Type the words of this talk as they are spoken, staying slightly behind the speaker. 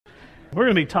We're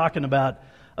going to be talking about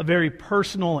a very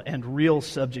personal and real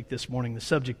subject this morning, the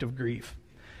subject of grief.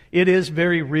 It is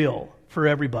very real for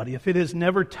everybody. If it has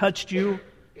never touched you,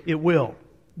 it will.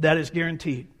 That is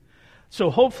guaranteed. So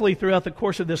hopefully throughout the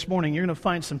course of this morning, you're going to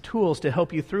find some tools to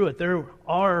help you through it. There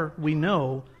are, we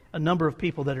know, a number of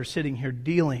people that are sitting here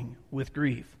dealing with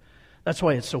grief. That's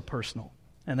why it's so personal,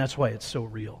 and that's why it's so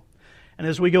real. And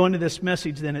as we go into this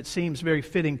message, then it seems very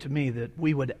fitting to me that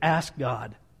we would ask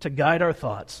God to guide our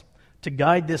thoughts, to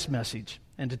guide this message,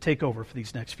 and to take over for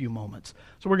these next few moments.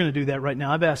 So we're going to do that right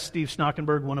now. I've asked Steve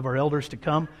Snockenberg, one of our elders, to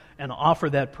come and offer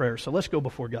that prayer. So let's go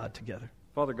before God together.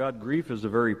 Father God, grief is a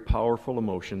very powerful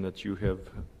emotion that you have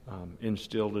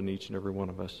instilled in each and every one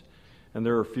of us. And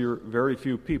there are very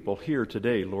few people here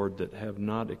today, Lord, that have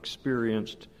not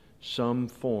experienced some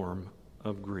form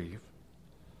of grief.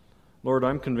 Lord,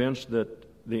 I'm convinced that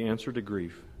the answer to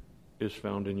grief is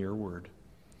found in your word.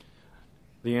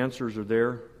 The answers are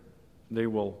there. They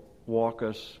will walk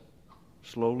us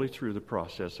slowly through the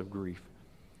process of grief.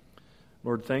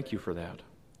 Lord, thank you for that.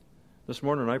 This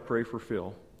morning I pray for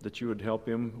Phil, that you would help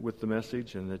him with the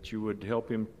message and that you would help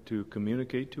him to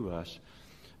communicate to us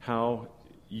how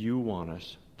you want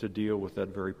us to deal with that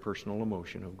very personal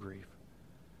emotion of grief.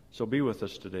 So be with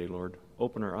us today, Lord.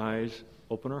 Open our eyes,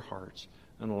 open our hearts,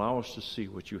 and allow us to see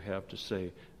what you have to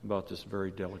say about this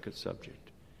very delicate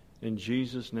subject. In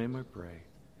Jesus' name I pray.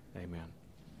 Amen.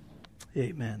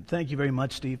 Amen. Thank you very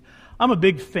much, Steve. I'm a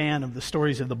big fan of the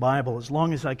stories of the Bible. As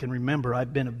long as I can remember,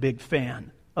 I've been a big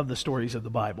fan of the stories of the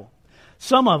Bible.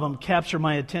 Some of them capture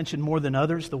my attention more than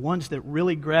others. The ones that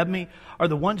really grab me are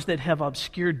the ones that have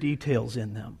obscure details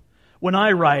in them. When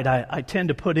I write, I tend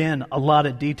to put in a lot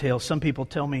of details. Some people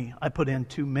tell me I put in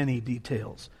too many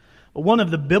details. But one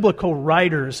of the biblical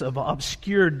writers of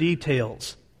obscure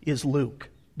details is Luke,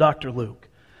 Dr. Luke.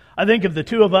 I think if the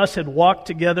two of us had walked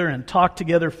together and talked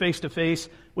together face to face,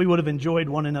 we would have enjoyed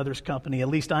one another's company. At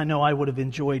least I know I would have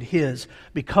enjoyed his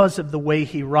because of the way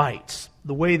he writes,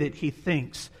 the way that he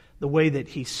thinks, the way that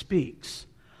he speaks.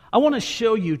 I want to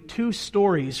show you two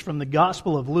stories from the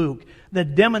Gospel of Luke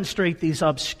that demonstrate these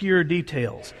obscure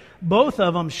details. Both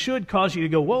of them should cause you to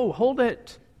go, whoa, hold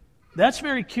it. That's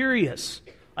very curious.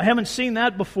 I haven't seen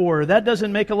that before. That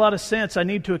doesn't make a lot of sense. I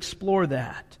need to explore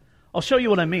that. I'll show you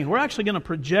what I mean. We're actually going to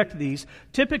project these.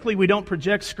 Typically, we don't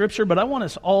project Scripture, but I want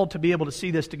us all to be able to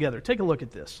see this together. Take a look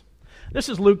at this. This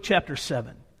is Luke chapter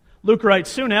 7. Luke writes,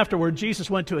 soon afterward, Jesus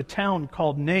went to a town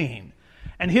called Nain,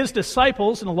 and his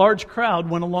disciples and a large crowd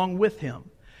went along with him.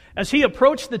 As he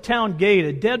approached the town gate,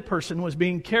 a dead person was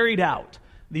being carried out,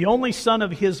 the only son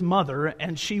of his mother,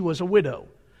 and she was a widow.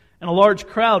 And a large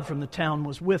crowd from the town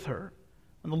was with her.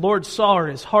 When the Lord saw her,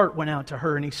 his heart went out to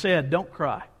her, and he said, don't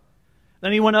cry.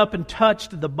 Then he went up and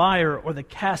touched the bier or the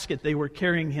casket they were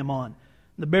carrying him on.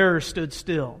 The bearer stood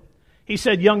still. He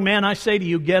said, young man, I say to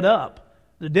you, get up.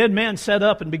 The dead man sat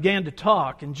up and began to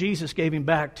talk, and Jesus gave him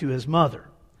back to his mother.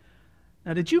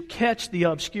 Now, did you catch the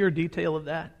obscure detail of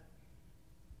that?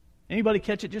 Anybody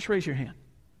catch it? Just raise your hand.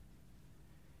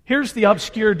 Here's the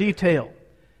obscure detail.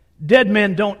 Dead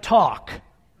men don't talk.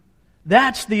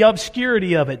 That's the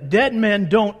obscurity of it. Dead men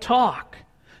don't talk.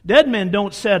 Dead men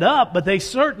don't set up, but they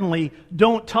certainly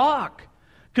don't talk.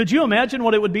 Could you imagine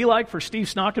what it would be like for Steve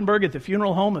Snockenberg at the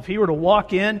funeral home if he were to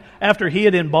walk in after he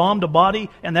had embalmed a body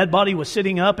and that body was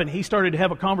sitting up and he started to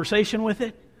have a conversation with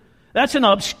it? That's an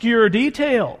obscure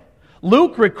detail.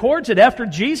 Luke records it after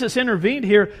Jesus intervened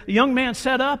here. The young man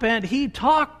sat up and he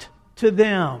talked to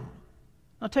them.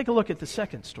 Now take a look at the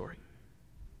second story.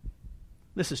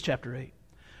 This is chapter 8.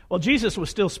 While Jesus was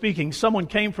still speaking, someone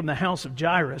came from the house of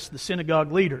Jairus, the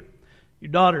synagogue leader. Your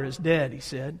daughter is dead, he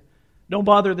said. Don't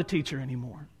bother the teacher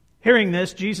anymore. Hearing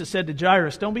this, Jesus said to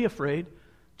Jairus, don't be afraid.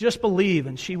 Just believe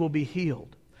and she will be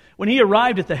healed. When he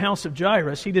arrived at the house of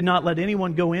Jairus, he did not let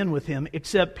anyone go in with him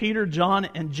except Peter, John,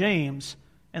 and James,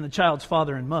 and the child's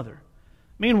father and mother.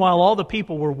 Meanwhile, all the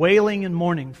people were wailing and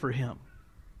mourning for him.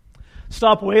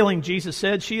 Stop wailing, Jesus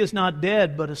said. She is not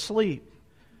dead, but asleep.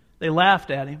 They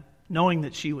laughed at him, knowing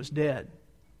that she was dead.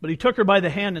 But he took her by the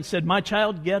hand and said, my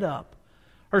child, get up.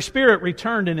 Her spirit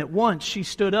returned, and at once she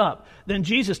stood up. Then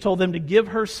Jesus told them to give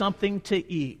her something to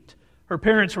eat. Her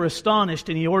parents were astonished,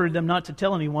 and he ordered them not to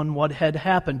tell anyone what had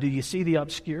happened. Do you see the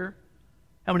obscure?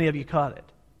 How many of you caught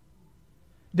it?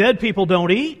 Dead people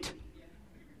don't eat.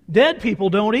 Dead people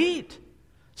don't eat.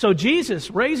 So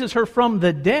Jesus raises her from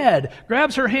the dead,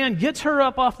 grabs her hand, gets her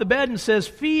up off the bed, and says,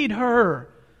 feed her.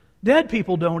 Dead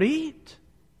people don't eat.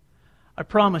 I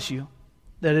promise you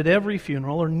that at every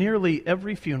funeral, or nearly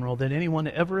every funeral that anyone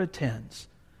ever attends,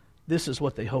 this is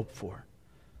what they hope for.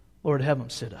 Lord, have them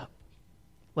sit up.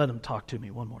 Let them talk to me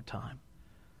one more time.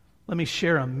 Let me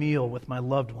share a meal with my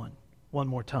loved one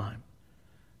more time.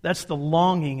 That's the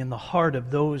longing in the heart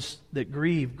of those that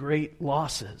grieve great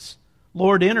losses.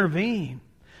 Lord, intervene.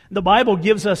 The Bible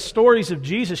gives us stories of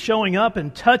Jesus showing up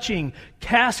and touching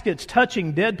caskets,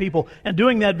 touching dead people, and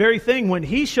doing that very thing. When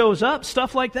He shows up,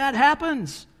 stuff like that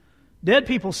happens. Dead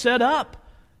people sit up.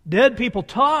 Dead people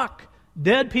talk.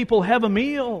 Dead people have a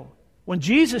meal. When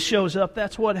Jesus shows up,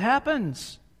 that's what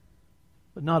happens.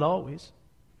 But not always.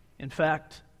 In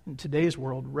fact, in today's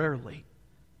world, rarely.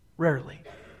 Rarely.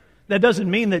 That doesn't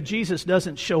mean that Jesus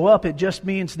doesn't show up. It just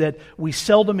means that we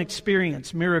seldom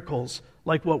experience miracles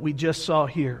like what we just saw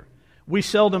here. We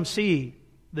seldom see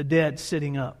the dead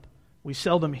sitting up. We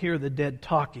seldom hear the dead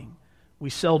talking. We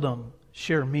seldom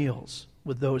share meals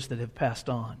with those that have passed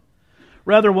on.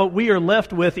 Rather, what we are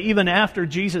left with, even after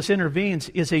Jesus intervenes,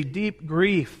 is a deep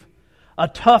grief, a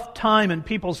tough time in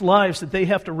people's lives that they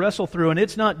have to wrestle through. And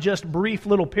it's not just brief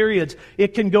little periods.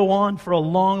 It can go on for a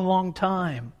long, long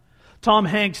time. Tom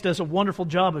Hanks does a wonderful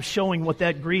job of showing what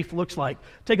that grief looks like.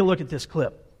 Take a look at this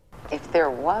clip. If there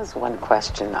was one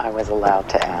question I was allowed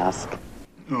to ask.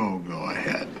 Oh, go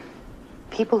ahead.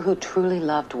 People who truly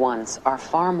loved once are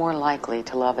far more likely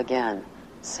to love again.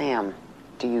 Sam,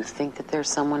 do you think that there's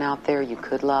someone out there you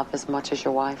could love as much as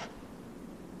your wife?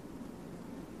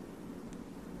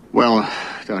 Well,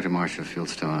 Dr. Marcia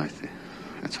Fieldstone,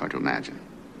 that's hard to imagine.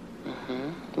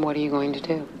 Mm-hmm. What are you going to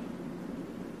do?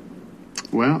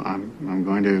 Well, I'm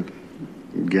going to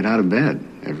get out of bed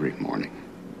every morning.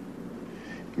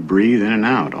 Breathe in and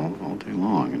out all day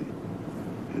long.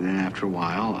 And then after a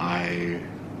while, I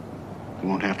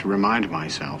won't have to remind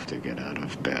myself to get out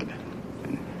of bed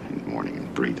in the morning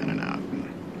and breathe in and out.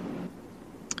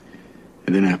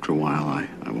 And then after a while,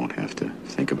 I won't have to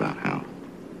think about how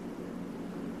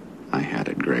I had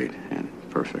it great and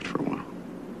perfect for a while.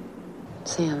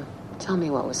 Sam, tell me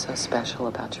what was so special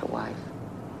about your wife.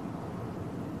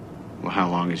 Well, how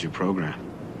long is your program?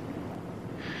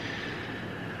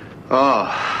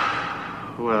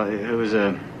 Oh, well, it was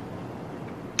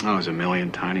a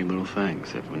million tiny little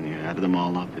things that when you added them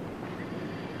all up,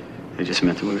 it just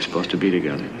meant that we were supposed to be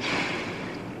together.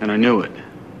 And I knew it.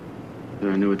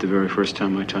 I knew it the very first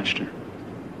time I touched her.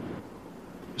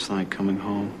 It was like coming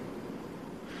home,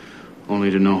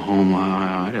 only to know home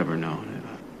I'd ever known.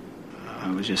 I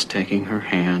was just taking her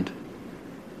hand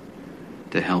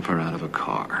to help her out of a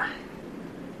car.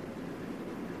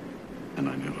 And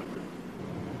I knew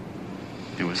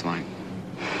it. It was like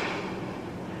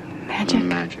magic.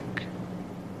 Magic.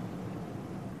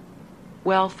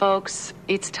 Well, folks,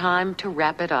 it's time to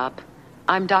wrap it up.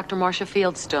 I'm Dr. Marcia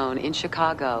Fieldstone in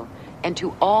Chicago. And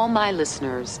to all my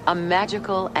listeners, a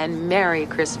magical and Merry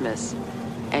Christmas.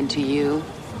 And to you,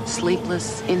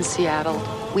 sleepless in Seattle,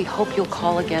 we hope you'll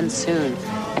call again soon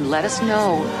and let us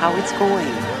know how it's going.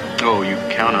 Oh, you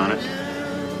can count on it.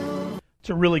 It's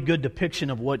a really good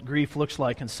depiction of what grief looks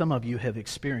like, and some of you have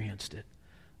experienced it.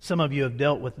 Some of you have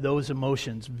dealt with those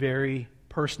emotions very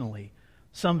personally,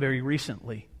 some very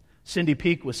recently. Cindy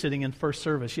Peak was sitting in first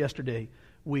service yesterday.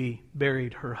 We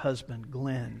buried her husband,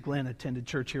 Glenn. Glenn attended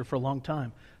church here for a long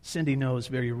time. Cindy knows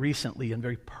very recently and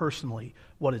very personally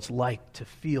what it's like to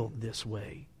feel this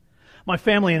way. My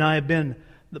family and I have been,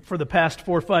 for the past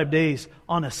 4 or 5 days,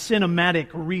 on a cinematic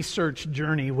research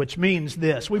journey, which means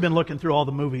this. We've been looking through all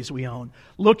the movies we own,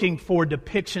 looking for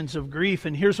depictions of grief,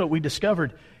 and here's what we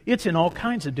discovered. It's in all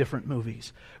kinds of different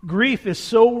movies. Grief is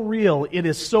so real, it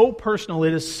is so personal,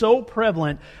 it is so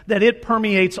prevalent that it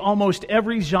permeates almost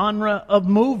every genre of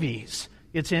movies.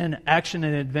 It's in action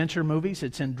and adventure movies,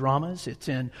 it's in dramas, it's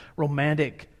in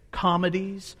romantic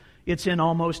comedies, it's in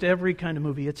almost every kind of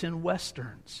movie, it's in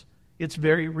westerns. It's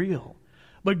very real.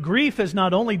 But grief is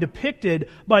not only depicted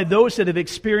by those that have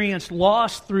experienced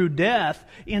loss through death.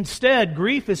 Instead,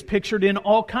 grief is pictured in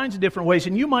all kinds of different ways.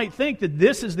 And you might think that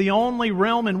this is the only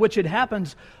realm in which it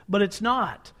happens, but it's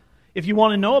not. If you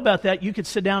want to know about that, you could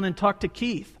sit down and talk to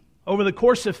Keith. Over the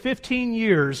course of 15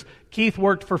 years, Keith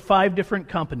worked for 5 different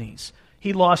companies.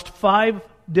 He lost 5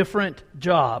 different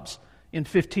jobs in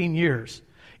 15 years.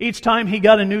 Each time he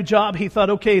got a new job, he thought,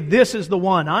 okay, this is the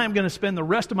one. I am going to spend the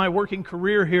rest of my working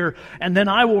career here, and then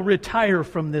I will retire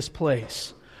from this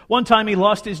place. One time he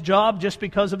lost his job just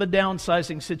because of a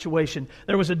downsizing situation.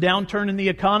 There was a downturn in the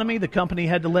economy. The company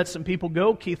had to let some people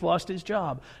go. Keith lost his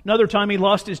job. Another time he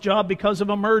lost his job because of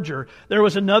a merger. There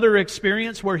was another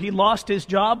experience where he lost his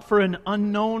job for an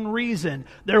unknown reason.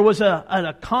 There was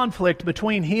a conflict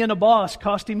between he and a boss,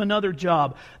 cost him another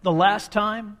job. The last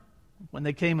time, when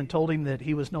they came and told him that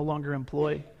he was no longer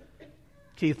employed,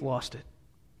 Keith lost it.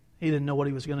 He didn't know what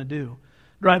he was going to do.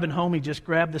 Driving home, he just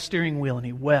grabbed the steering wheel and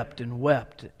he wept and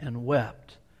wept and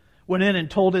wept. Went in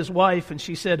and told his wife, and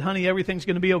she said, honey, everything's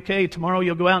going to be okay. Tomorrow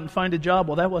you'll go out and find a job.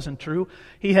 Well, that wasn't true.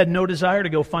 He had no desire to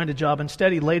go find a job.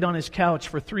 Instead, he laid on his couch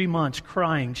for 3 months,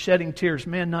 crying, shedding tears.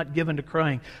 Man not given to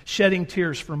crying, shedding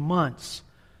tears for months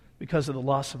because of the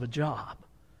loss of a job.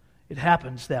 It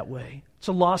happens that way. It's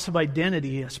a loss of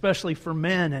identity, especially for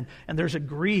men, and there's a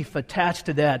grief attached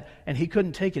to that, and he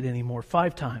couldn't take it anymore.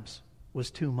 5 times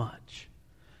was too much.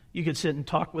 You could sit and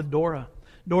talk with Dora.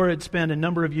 Dora had spent a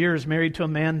number of years married to a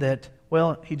man that,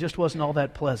 well, he just wasn't all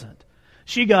that pleasant.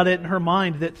 She got it in her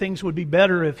mind that things would be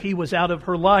better if he was out of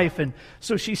her life, and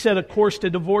so she set a course to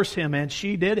divorce him, and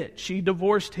she did it. She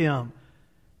divorced him.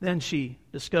 Then she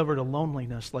discovered a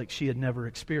loneliness like she had never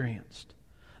experienced.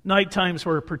 Night times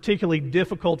were particularly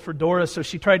difficult for Dora, so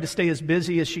she tried to stay as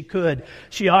busy as she could.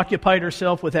 She occupied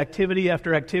herself with activity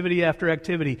after activity after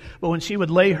activity. But when she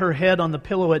would lay her head on the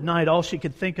pillow at night, all she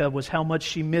could think of was how much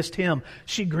she missed him.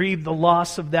 She grieved the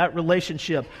loss of that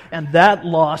relationship. And that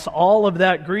loss, all of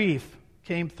that grief,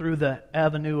 came through the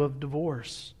avenue of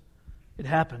divorce. It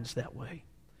happens that way.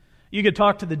 You could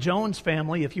talk to the Jones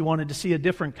family if you wanted to see a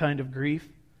different kind of grief.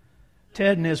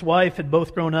 Ted and his wife had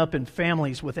both grown up in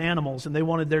families with animals, and they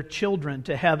wanted their children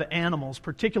to have animals,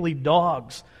 particularly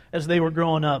dogs, as they were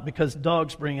growing up, because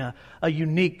dogs bring a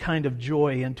unique kind of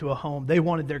joy into a home. They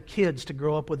wanted their kids to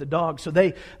grow up with a dog, so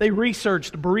they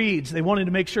researched breeds. They wanted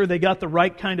to make sure they got the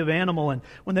right kind of animal, and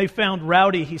when they found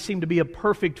Rowdy, he seemed to be a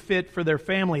perfect fit for their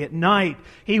family. At night,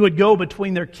 he would go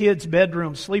between their kids'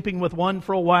 bedrooms, sleeping with one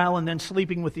for a while and then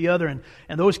sleeping with the other, and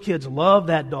those kids loved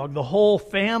that dog. The whole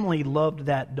family loved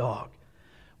that dog.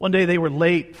 One day they were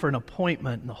late for an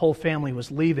appointment, and the whole family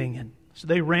was leaving, and so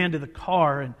they ran to the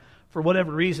car, and for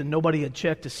whatever reason, nobody had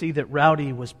checked to see that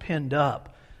Rowdy was pinned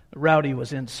up. Rowdy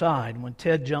was inside. When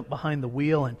Ted jumped behind the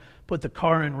wheel and put the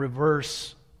car in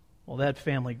reverse, well, that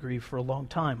family grieved for a long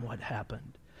time what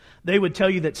happened. They would tell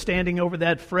you that standing over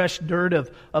that fresh dirt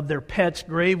of their pet's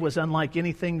grave was unlike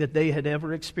anything that they had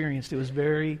ever experienced. It was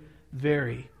very,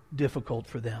 very difficult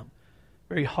for them,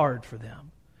 very hard for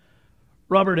them.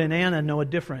 Robert and Anna know a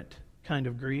different kind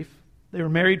of grief. They were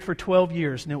married for 12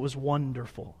 years, and it was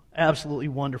wonderful, absolutely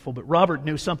wonderful. But Robert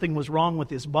knew something was wrong with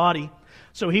his body,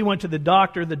 so he went to the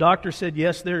doctor. The doctor said,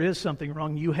 yes, there is something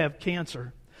wrong. You have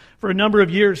cancer. For a number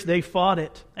of years, they fought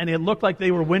it, and it looked like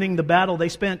they were winning the battle. They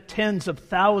spent tens of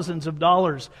thousands of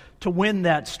dollars to win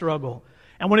that struggle.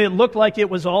 And when it looked like it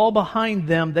was all behind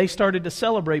them, they started to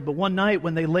celebrate. But one night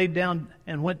when they laid down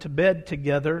and went to bed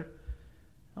together,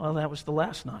 well, that was the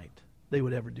last night they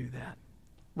would ever do that.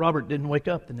 Robert didn't wake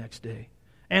up the next day.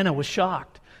 Anna was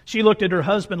shocked. She looked at her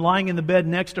husband lying in the bed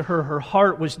next to her. Her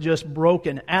heart was just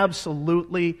broken,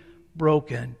 absolutely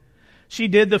broken. She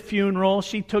did the funeral.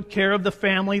 She took care of the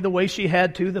family the way she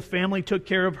had to. The family took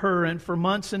care of her. And for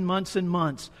months and months and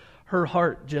months, her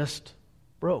heart just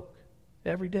broke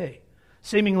every day.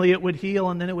 Seemingly it would heal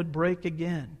and then it would break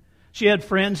again. She had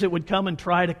friends that would come and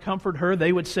try to comfort her.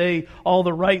 They would say all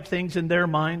the right things in their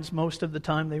minds. Most of the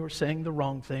time they were saying the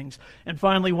wrong things. And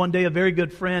finally one day a very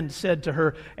good friend said to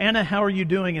her, Anna, how are you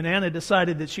doing? And Anna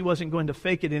decided that she wasn't going to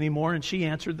fake it anymore, and she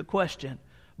answered the question.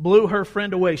 Blew her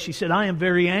friend away. She said, I am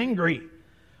very angry.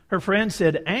 Her friend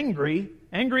said, angry?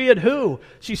 Angry at who?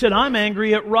 She said, I'm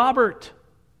angry at Robert.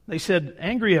 They said,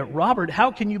 angry at Robert?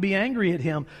 How can you be angry at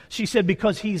him? She said,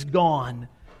 because he's gone.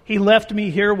 He left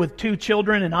me here with 2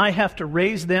 children, and I have to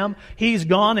raise them. He's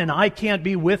gone, and I can't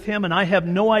be with him, and I have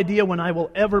no idea when I will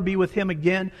ever be with him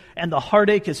again. And the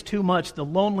heartache is too much. The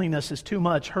loneliness is too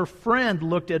much. Her friend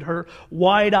looked at her,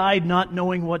 wide-eyed, not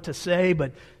knowing what to say,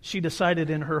 but she decided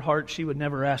in her heart she would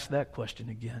never ask that question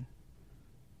again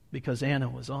because Anna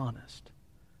was honest.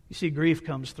 You see, grief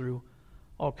comes through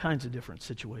all kinds of different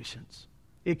situations.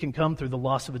 It can come through the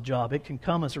loss of a job. It can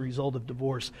come as a result of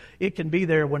divorce. It can be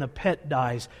there when a pet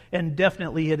dies. And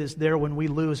definitely it is there when we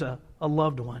lose a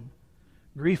loved one.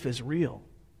 Grief is real.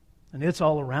 And it's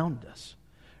all around us.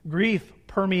 Grief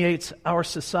permeates our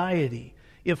society.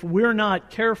 If we're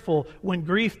not careful, when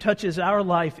grief touches our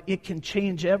life, it can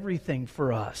change everything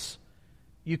for us.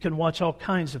 You can watch all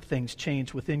kinds of things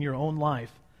change within your own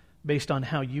life based on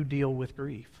how you deal with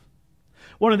grief.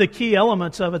 One of the key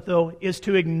elements of it, though, is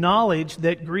to acknowledge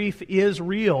that grief is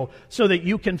real so that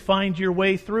you can find your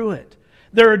way through it.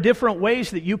 There are different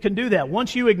ways that you can do that.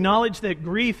 Once you acknowledge that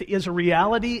grief is a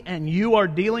reality and you are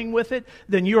dealing with it,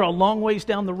 then you're a long ways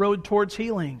down the road towards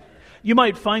healing. You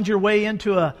might find your way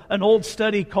into an old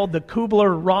study called the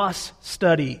Kubler-Ross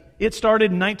study. It started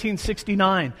in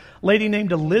 1969. A lady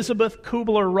named Elizabeth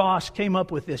Kubler-Ross came up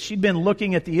with this. She'd been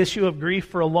looking at the issue of grief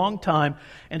for a long time,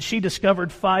 and she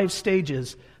discovered 5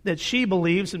 stages that she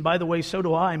believes, and by the way, so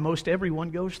do I, most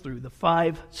everyone goes through the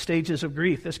 5 stages of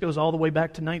grief. This goes all the way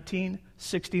back to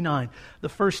 1969. The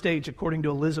first stage, according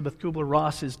to Elizabeth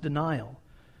Kubler-Ross, is denial.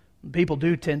 People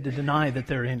do tend to deny that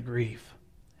they're in grief.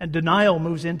 And denial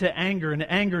moves into anger, and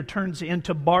anger turns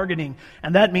into bargaining.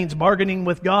 And that means bargaining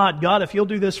with God. God, if you'll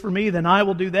do this for me, then I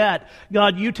will do that.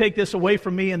 God, you take this away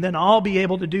from me, and then I'll be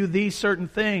able to do these certain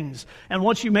things. And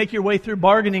once you make your way through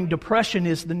bargaining, depression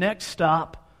is the next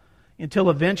stop until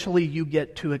eventually you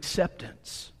get to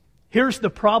acceptance. Here's the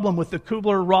problem with the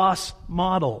Kubler-Ross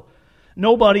model.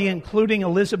 Nobody, including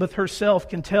Elizabeth herself,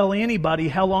 can tell anybody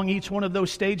how long each one of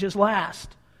those stages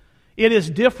last. It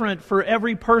is different for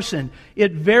every person.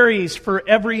 It varies for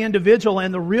every individual.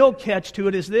 And the real catch to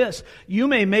it is this. You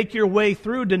may make your way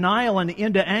through denial and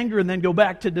into anger and then go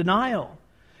back to denial.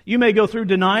 You may go through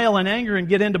denial and anger and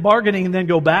get into bargaining and then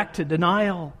go back to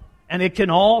denial. And it can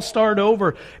all start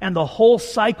over, and the whole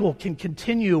cycle can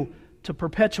continue to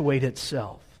perpetuate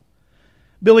itself.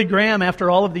 Billy Graham, after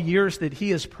all of the years that he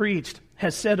has preached,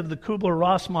 has said of the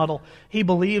Kubler-Ross model, he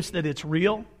believes that it's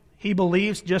real. He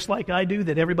believes, just like I do,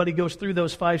 that everybody goes through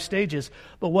those 5 stages.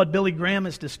 But what Billy Graham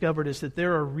has discovered is that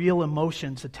there are real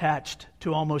emotions attached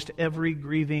to almost every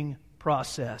grieving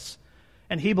process.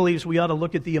 And he believes we ought to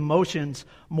look at the emotions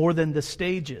more than the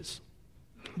stages.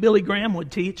 Billy Graham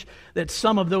would teach that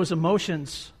some of those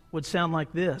emotions would sound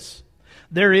like this.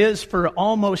 There is, for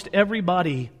almost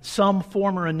everybody, some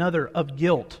form or another of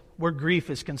guilt where grief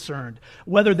is concerned.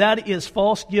 Whether that is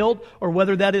false guilt or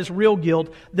whether that is real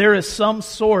guilt, there is some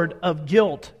sort of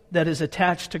guilt that is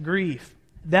attached to grief.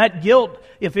 That guilt,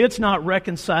 if it's not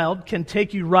reconciled, can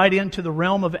take you right into the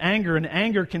realm of anger, and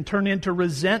anger can turn into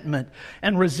resentment.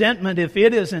 And resentment, if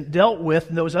it isn't dealt with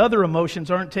and those other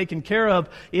emotions aren't taken care of,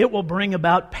 it will bring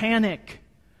about panic.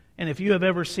 And if you have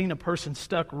ever seen a person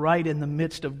stuck right in the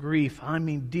midst of grief, I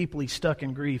mean deeply stuck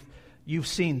in grief, you've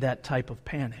seen that type of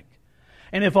panic.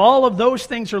 And if all of those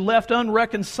things are left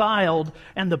unreconciled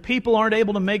and the people aren't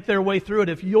able to make their way through it,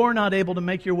 if you're not able to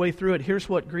make your way through it, here's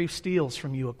what grief steals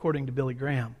from you, according to Billy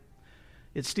Graham.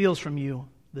 It steals from you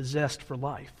the zest for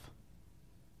life.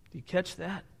 Do you catch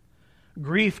that?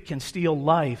 Grief can steal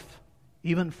life,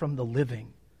 even from the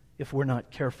living, if we're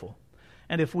not careful,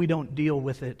 and if we don't deal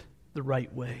with it the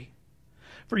right way.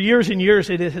 For years and years,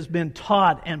 it has been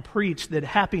taught and preached that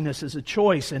happiness is a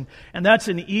choice, and that's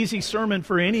an easy sermon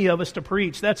for any of us to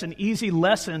preach. That's an easy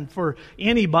lesson for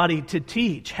anybody to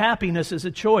teach. Happiness is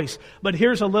a choice. But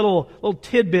here's a little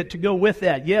tidbit to go with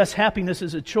that. Yes, happiness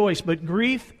is a choice, but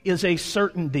grief is a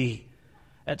certainty.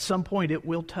 At some point, it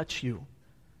will touch you.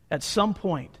 At some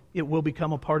point, it will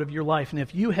become a part of your life. And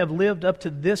if you have lived up to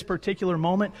this particular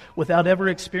moment without ever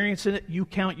experiencing it, you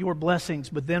count your blessings.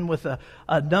 But then with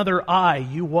another eye,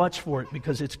 you watch for it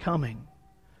because it's coming.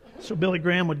 So Billy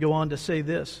Graham would go on to say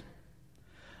this.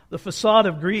 The facade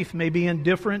of grief may be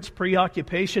indifference,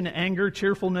 preoccupation, anger,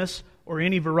 cheerfulness, or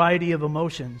any variety of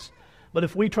emotions. But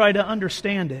if we try to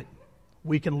understand it,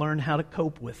 we can learn how to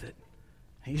cope with it.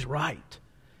 He's right.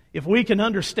 If we can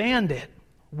understand it,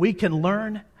 we can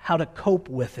learn how to cope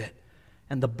with it.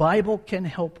 And the Bible can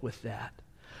help with that.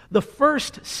 The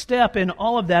first step in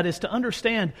all of that is to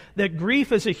understand that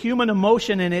grief is a human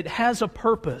emotion and it has a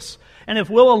purpose. And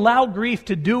if we'll allow grief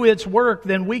to do its work,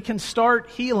 then we can start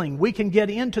healing. We can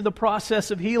get into the process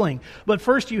of healing. But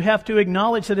first you have to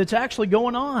acknowledge that it's actually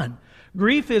going on.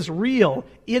 Grief is real.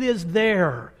 It is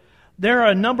there. There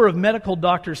are a number of medical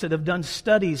doctors that have done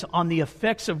studies on the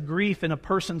effects of grief in a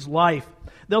person's life.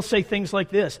 They'll say things like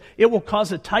this. It will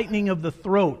cause a tightening of the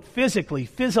throat. Physically,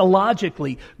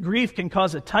 physiologically, grief can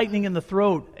cause a tightening in the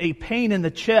throat, a pain in the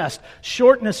chest,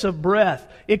 shortness of breath.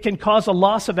 It can cause a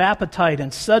loss of appetite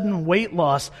and sudden weight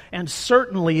loss. And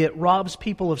certainly it robs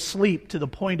people of sleep to the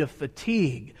point of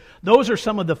fatigue. Those are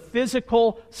some of the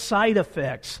physical side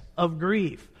effects of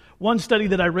grief. One study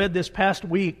that I read this past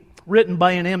week, written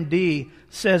by an MD,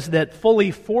 says that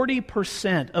fully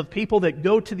 40% of people that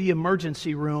go to the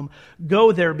emergency room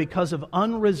go there because of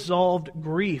unresolved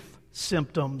grief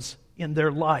symptoms in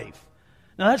their life.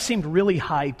 Now that seemed really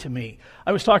high to me.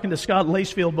 I was talking to Scott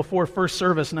Lacefield before first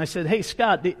service and I said, "Hey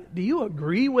Scott, do you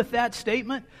agree with that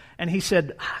statement?" And he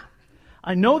said,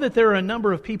 "I know that there are a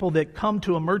number of people that come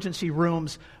to emergency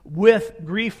rooms with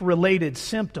grief-related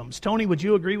symptoms. Tony, would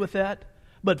you agree with that?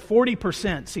 But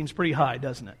 40% seems pretty high,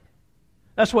 doesn't it?"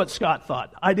 That's what Scott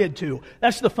thought. I did too.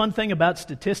 That's the fun thing about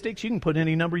statistics. You can put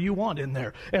any number you want in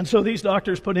there. And so these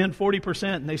doctors put in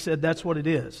 40% and they said that's what it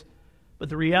is. But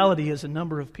the reality is a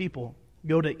number of people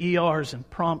go to ERs and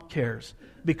prompt cares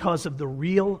because of the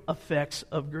real effects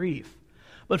of grief.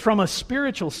 But from a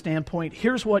spiritual standpoint,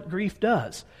 here's what grief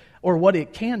does, or what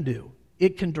it can do.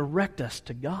 it can direct us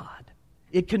to God.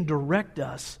 It can direct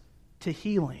us to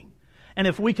healing. And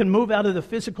if we can move out of the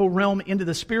physical realm into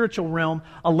the spiritual realm,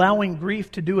 allowing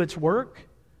grief to do its work,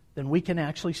 then we can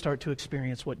actually start to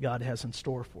experience what God has in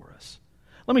store for us.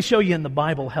 Let me show you in the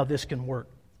Bible how this can work.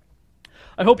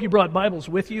 I hope you brought Bibles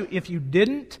with you. If you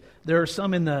didn't, there are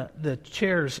some in the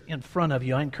chairs in front of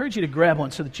you. I encourage you to grab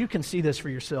one so that you can see this for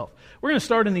yourself. We're going to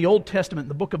start in the Old Testament, in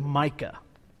the book of Micah.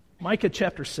 Micah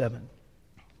chapter 7.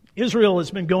 Israel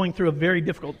has been going through a very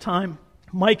difficult time.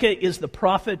 Micah is the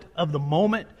prophet of the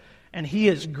moment, and he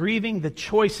is grieving the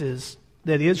choices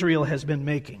that Israel has been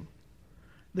making.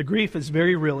 The grief is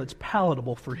very real. It's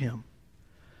palatable for him.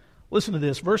 Listen to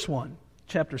this, verse 1,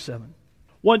 chapter 7.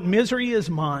 What misery is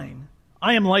mine!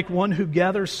 I am like one who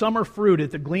gathers summer fruit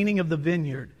at the gleaning of the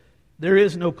vineyard. There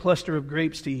is no cluster of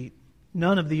grapes to eat,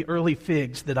 none of the early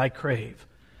figs that I crave.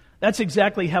 That's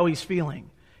exactly how he's feeling.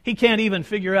 He can't even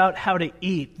figure out how to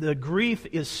eat. The grief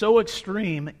is so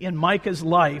extreme in Micah's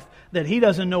life that he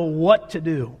doesn't know what to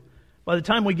do. By the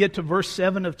time we get to verse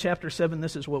 7 of chapter 7,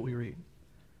 this is what we read.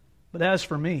 But as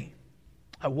for me,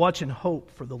 I watch and hope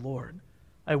for the Lord.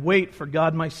 I wait for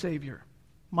God my Savior.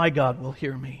 My God will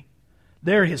hear me.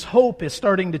 There, his hope is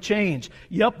starting to change.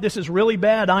 Yep, this is really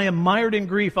bad. I am mired in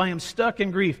grief. I am stuck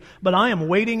in grief. But I am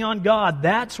waiting on God.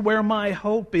 That's where my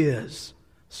hope is.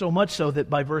 So much so that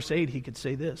by verse 8 he could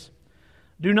say this.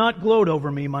 Do not gloat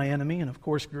over me, my enemy. And of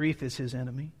course, grief is his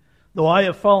enemy. Though I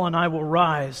have fallen, I will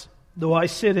rise. Though I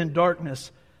sit in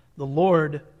darkness, the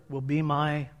Lord will be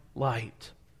my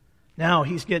light. Now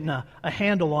he's getting a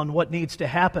handle on what needs to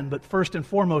happen. But first and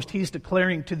foremost, he's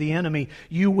declaring to the enemy,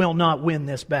 you will not win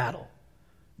this battle.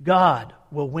 God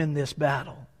will win this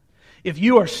battle. If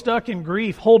you are stuck in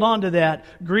grief, hold on to that.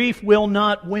 Grief will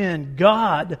not win.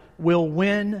 God will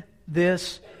win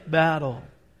this battle.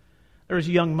 There was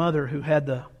a young mother who had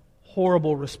the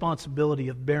horrible responsibility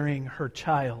of burying her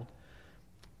child,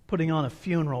 putting on a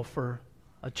funeral for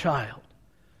a child.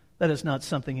 That is not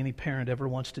something any parent ever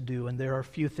wants to do, and there are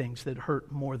few things that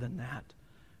hurt more than that.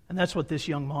 And that's what this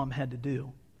young mom had to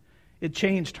do. It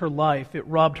changed her life. It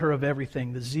robbed her of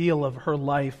everything. The zeal of her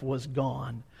life was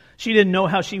gone. She didn't know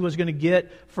how she was going to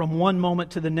get from one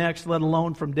moment to the next, let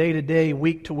alone from day to day,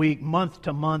 week to week, month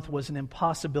to month, was an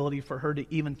impossibility for her to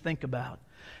even think about.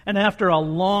 And after a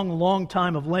long, long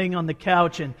time of laying on the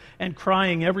couch and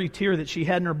crying every tear that she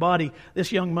had in her body,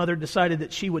 this young mother decided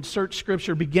that she would search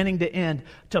Scripture beginning to end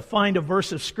to find a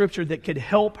verse of Scripture that could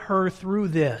help her through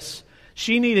this.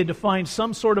 She needed to find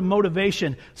some sort of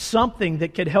motivation, something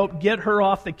that could help get her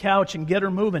off the couch and get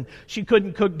her moving. She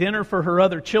couldn't cook dinner for her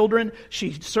other children.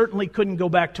 She certainly couldn't go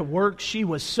back to work. She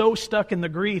was so stuck in the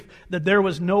grief that there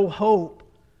was no hope.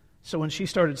 So when she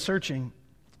started searching,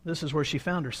 this is where she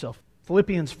found herself.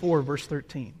 Philippians 4, verse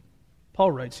 13.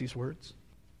 Paul writes these words,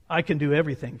 I can do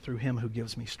everything through him who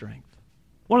gives me strength.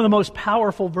 One of the most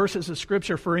powerful verses of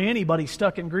Scripture for anybody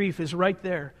stuck in grief is right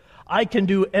there. I can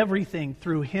do everything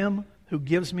through him who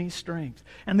gives me strength.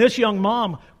 And this young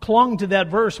mom clung to that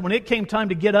verse. When it came time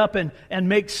to get up and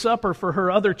make supper for her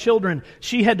other children,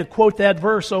 she had to quote that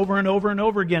verse over and over and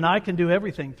over again. I can do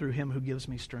everything through him who gives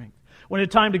me strength. When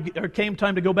it came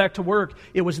time to go back to work,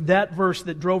 it was that verse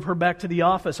that drove her back to the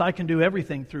office. I can do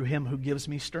everything through him who gives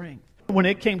me strength. When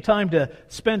it came time to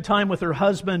spend time with her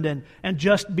husband and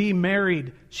just be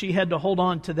married, she had to hold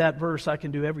on to that verse, I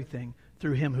can do everything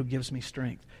through him who gives me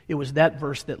strength. It was that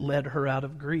verse that led her out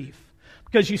of grief.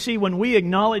 Because you see, when we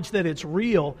acknowledge that it's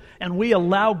real and we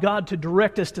allow God to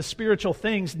direct us to spiritual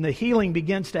things and the healing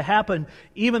begins to happen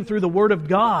even through the Word of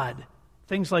God,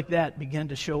 things like that begin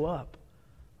to show up.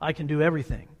 I can do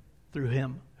everything through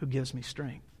him who gives me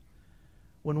strength.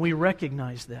 When we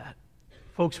recognize that,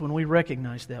 folks, when we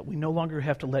recognize that, we no longer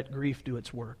have to let grief do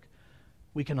its work.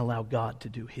 We can allow God to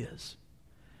do his.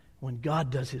 When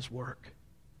God does his work,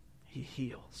 he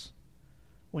heals.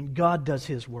 When God does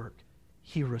his work,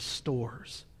 he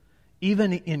restores.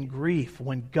 Even in grief,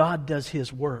 when God does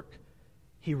his work,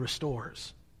 he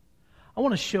restores. I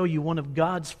want to show you one of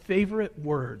God's favorite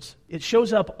words. It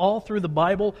shows up all through the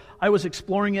Bible. I was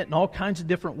exploring it in all kinds of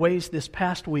different ways this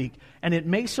past week, and it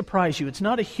may surprise you. It's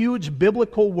not a huge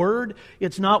biblical word.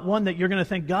 It's not one that you're going to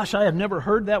think, gosh, I have never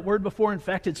heard that word before. In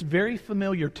fact, it's very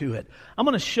familiar to it. I'm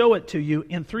going to show it to you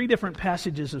in 3 different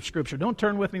passages of Scripture. Don't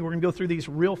turn with me. We're going to go through these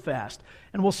real fast,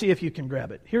 and we'll see if you can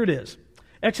grab it. Here it is.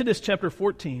 Exodus chapter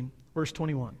 14, verse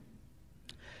 21.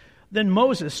 Then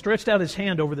Moses stretched out his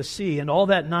hand over the sea, and all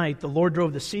that night the Lord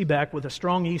drove the sea back with a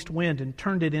strong east wind and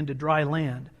turned it into dry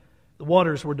land. The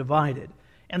waters were divided.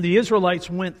 And the Israelites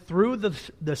went through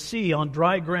the sea on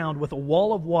dry ground with a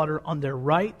wall of water on their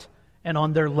right and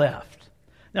on their left.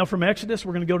 Now from Exodus,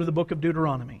 we're going to go to the book of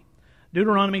Deuteronomy.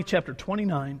 Deuteronomy chapter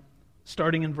 29,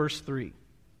 starting in verse 3.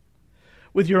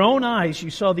 With your own eyes you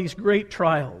saw these great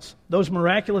trials, those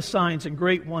miraculous signs and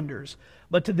great wonders.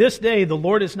 But to this day the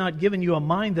Lord has not given you a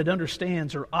mind that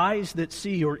understands, or eyes that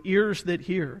see, or ears that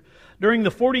hear. During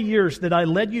the 40 years that I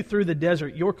led you through the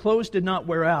desert, your clothes did not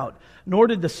wear out, nor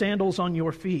did the sandals on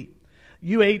your feet.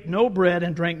 You ate no bread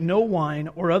and drank no wine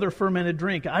or other fermented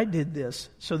drink. I did this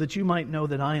so that you might know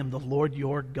that I am the Lord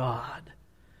your God.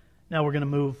 Now we're going to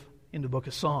move into the book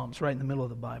of Psalms, right in the middle of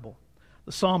the Bible.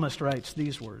 The psalmist writes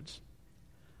these words.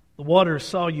 The waters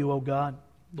saw you, O God.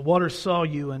 The waters saw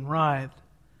you and writhed.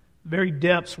 The very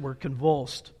depths were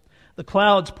convulsed. The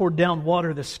clouds poured down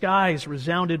water. The skies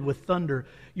resounded with thunder.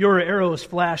 Your arrows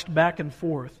flashed back and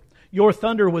forth. Your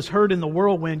thunder was heard in the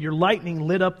whirlwind. Your lightning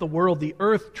lit up the world. The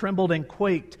earth trembled and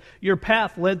quaked. Your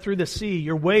path led through the sea,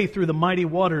 your way through the mighty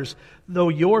waters, though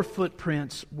your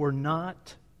footprints were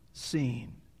not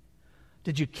seen.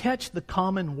 Did you catch the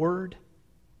common word?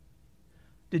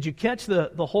 Did you catch the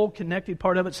whole connected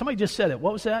part of it? Somebody just said it.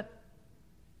 What was that?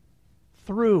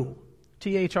 Through.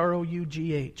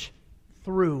 T-H-R-O-U-G-H.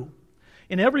 Through.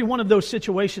 In every one of those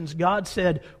situations, God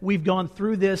said, we've gone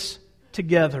through this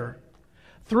together.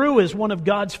 Through is one of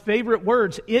God's favorite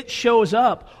words. It shows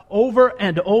up over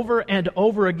and over and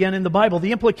over again in the Bible.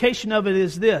 The implication of it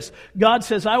is this. God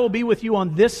says, I will be with you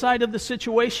on this side of the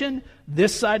situation,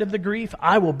 this side of the grief.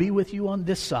 I will be with you on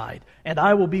this side. And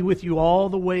I will be with you all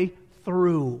the way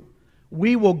through.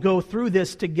 We will go through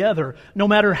this together. No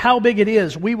matter how big it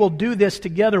is, we will do this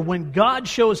together. When God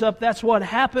shows up, that's what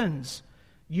happens.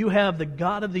 You have the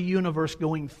God of the universe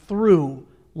going through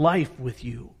life with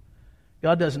you.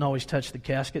 God doesn't always touch the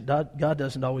casket. God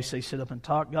doesn't always say, sit up and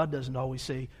talk. God doesn't always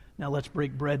say, now let's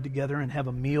break bread together and have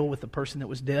a meal with the person that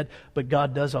was dead. But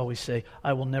God does always say,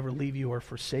 I will never leave you or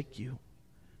forsake you.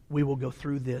 We will go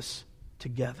through this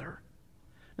together.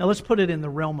 Now let's put it in the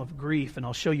realm of grief, and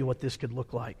I'll show you what this could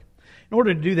look like. In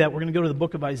order to do that, we're going to go to the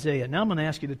book of Isaiah. Now I'm going to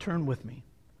ask you to turn with me.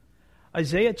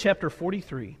 Isaiah chapter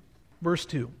 43, verse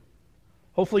 2.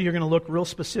 Hopefully you're going to look real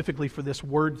specifically for this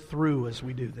word through as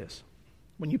we do this.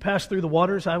 When you pass through the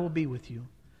waters, I will be with you.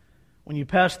 When you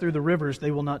pass through the rivers,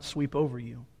 they will not sweep over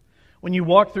you. When you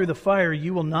walk through the fire,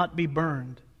 you will not be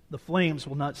burned. The flames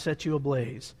will not set you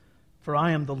ablaze. For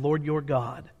I am the Lord your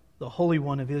God, the Holy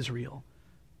One of Israel,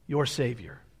 your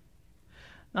Savior.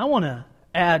 Now I want to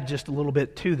add just a little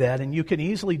bit to that, and you can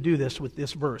easily do this with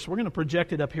this verse. We're going to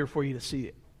project it up here for you to see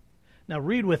it. Now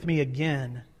read with me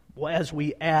again as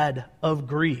we add of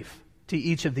grief to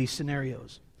each of these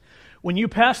scenarios. When you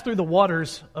pass through the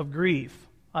waters of grief,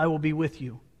 I will be with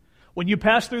you. When you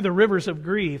pass through the rivers of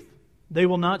grief, they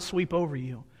will not sweep over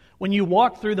you. When you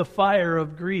walk through the fire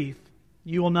of grief,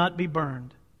 you will not be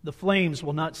burned. The flames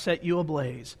will not set you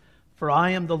ablaze. For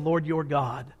I am the Lord your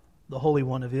God, the Holy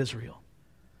One of Israel.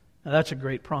 Now that's a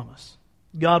great promise.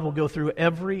 God will go through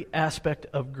every aspect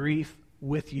of grief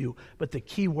with you. But the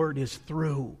key word is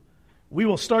through. We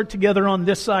will start together on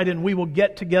this side, and we will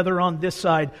get together on this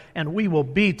side, and we will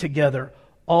be together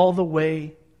all the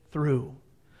way through.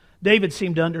 David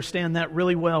seemed to understand that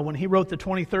really well. When he wrote the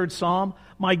 23rd Psalm,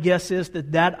 my guess is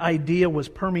that idea was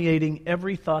permeating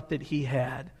every thought that he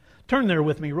had. Turn there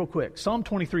with me real quick. Psalm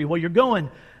 23. Well, you're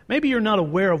going, maybe you're not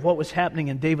aware of what was happening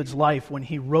in David's life when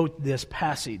he wrote this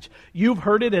passage. You've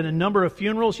heard it at a number of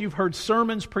funerals. You've heard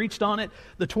sermons preached on it.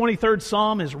 The 23rd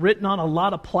Psalm is written on a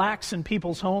lot of plaques in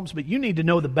people's homes, but you need to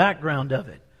know the background of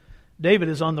it. David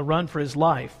is on the run for his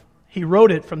life. He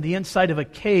wrote it from the inside of a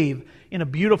cave in a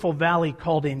beautiful valley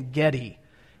called En-Gedi.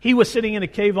 He was sitting in a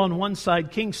cave on one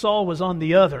side. King Saul was on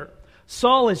the other.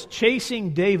 Saul is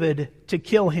chasing David to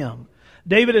kill him.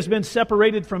 David has been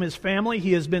separated from his family.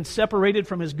 He has been separated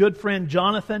from his good friend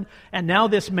Jonathan. And now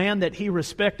this man that he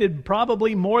respected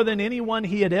probably more than anyone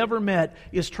he had ever met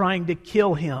is trying to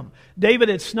kill him. David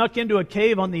had snuck into a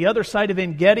cave on the other side of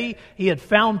En-Gedi. He had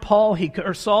found Saul.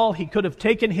 He could have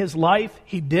taken his life.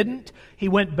 He didn't. He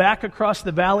went back across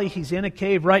the valley. He's in a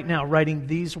cave right now writing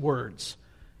these words.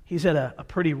 He's at a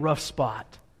pretty rough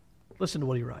spot. Listen to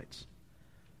what he writes.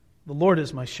 The Lord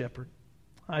is my shepherd.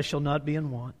 I shall not be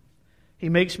in want. He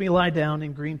makes me lie down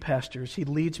in green pastures. He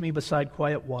leads me beside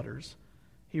quiet waters.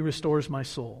 He restores my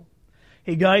soul.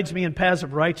 He guides me in paths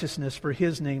of righteousness for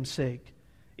His name's sake.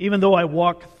 Even though I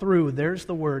walk through, there's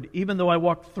the word, even though I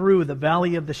walk through the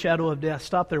valley of the shadow of death.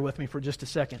 Stop there with me for just a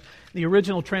second. In the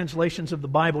original translations of the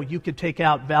Bible, you could take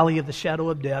out valley of the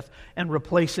shadow of death and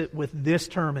replace it with this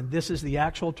term, and this is the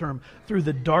actual term, through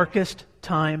the darkest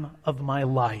time of my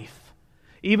life.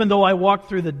 Even though I walk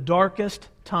through the darkest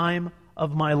time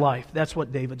of my life. That's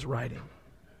what David's writing.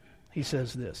 He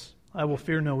says this, I will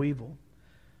fear no evil,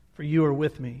 for you are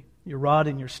with me. Your rod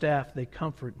and your staff, they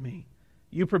comfort me.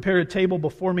 You prepare a table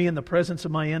before me in the presence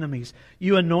of my enemies.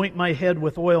 You anoint my head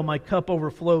with oil, my cup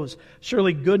overflows.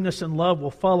 Surely goodness and love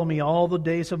will follow me all the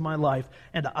days of my life,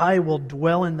 and I will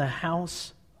dwell in the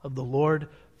house of the Lord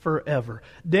forever.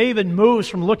 David moves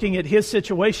from looking at his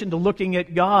situation to looking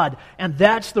at God, and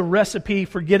that's the recipe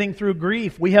for getting through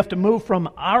grief. We have to move from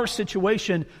our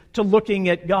situation to looking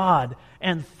at God,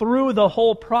 and through the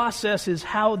whole process is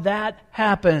how that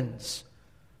happens.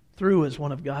 Through is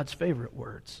one of God's favorite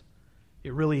words.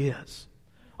 It really is.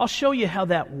 I'll show you how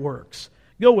that works.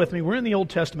 Go with me. We're in the Old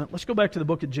Testament. Let's go back to the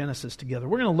book of Genesis together.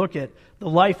 We're going to look at the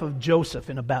life of Joseph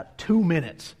in about 2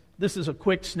 minutes. This is a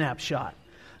quick snapshot.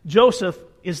 Joseph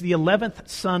is the 11th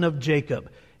son of Jacob.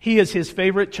 He is his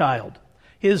favorite child.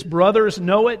 His brothers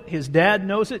know it. His dad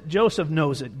knows it. Joseph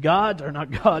knows it.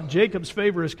 Jacob's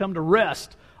favor has come to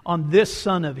rest on this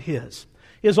son of his.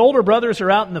 His older brothers are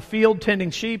out in the field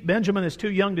tending sheep. Benjamin is too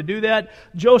young to do that.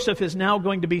 Joseph is now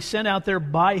going to be sent out there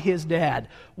by his dad.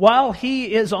 While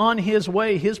he is on his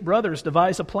way, his brothers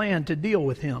devise a plan to deal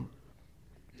with him.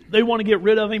 They want to get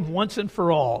rid of him once and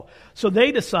for all. So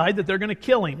they decide that they're going to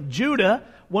kill him. Judah,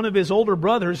 one of his older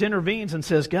brothers, intervenes and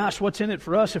says, gosh, what's in it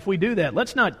for us if we do that?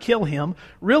 Let's not kill him.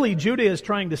 Really, Judah is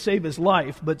trying to save his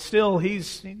life, but still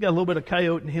he's got a little bit of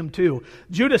coyote in him too.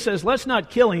 Judah says, let's not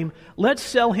kill him. Let's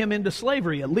sell him into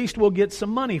slavery. At least we'll get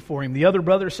some money for him. The other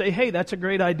brothers say, hey, that's a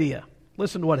great idea.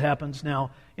 Listen to what happens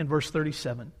now in chapter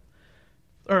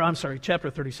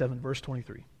 37, verse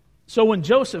 23. So when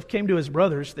Joseph came to his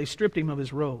brothers, they stripped him of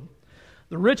his robe,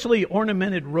 the richly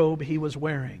ornamented robe he was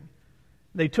wearing.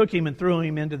 They took him and threw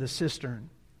him into the cistern.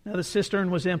 Now the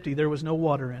cistern was empty. There was no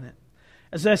water in it.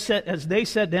 As they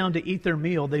sat down to eat their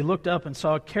meal, they looked up and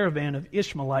saw a caravan of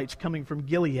Ishmaelites coming from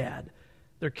Gilead.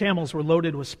 Their camels were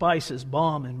loaded with spices,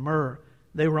 balm, and myrrh.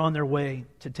 They were on their way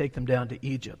to take them down to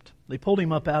Egypt. They pulled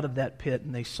him up out of that pit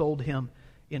and they sold him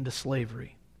into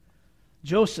slavery.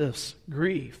 Joseph's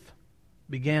grief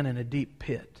began in a deep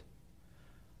pit.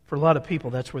 For a lot of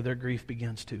people, that's where their grief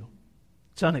begins too.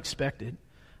 It's unexpected.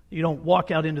 You don't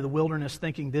walk out into the wilderness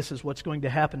thinking this is what's going to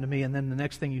happen to me, and then the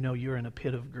next thing you know, you're in a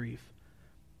pit of grief.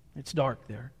 It's dark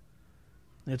there.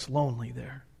 It's lonely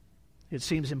there. It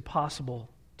seems impossible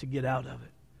to get out of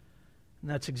it. And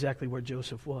that's exactly where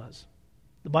Joseph was.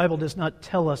 The Bible does not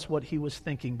tell us what he was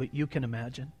thinking, but you can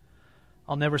imagine.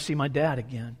 I'll never see my dad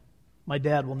again. My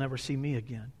dad will never see me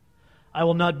again. I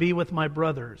will not be with my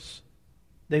brothers.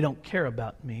 They don't care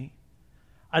about me.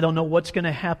 I don't know what's going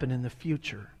to happen in the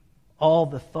future. All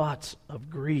the thoughts of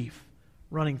grief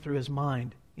running through his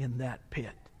mind in that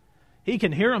pit. He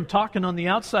can hear them talking on the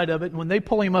outside of it, and when they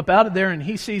pull him up out of there and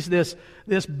he sees this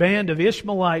band of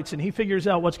Ishmaelites and he figures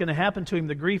out what's going to happen to him,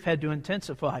 the grief had to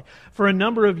intensify. For a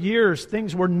number of years,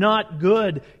 things were not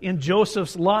good in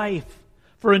Joseph's life.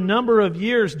 For a number of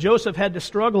years, Joseph had to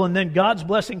struggle, and then God's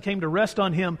blessing came to rest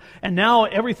on him, and now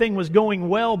everything was going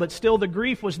well, but still the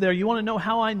grief was there. You want to know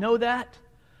how I know that?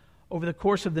 Over the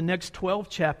course of the next 12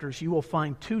 chapters, you will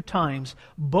find 2 times,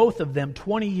 both of them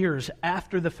 20 years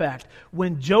after the fact,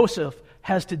 when Joseph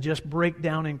has to just break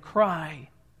down and cry.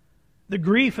 The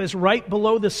grief is right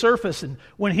below the surface, and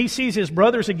when he sees his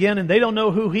brothers again, and they don't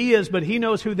know who he is, but he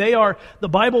knows who they are, the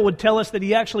Bible would tell us that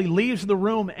he actually leaves the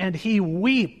room and he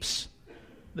weeps.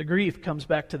 The grief comes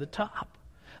back to the top.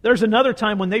 There's another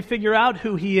time when they figure out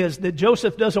who he is, that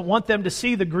Joseph doesn't want them to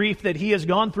see the grief that he has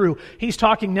gone through. He's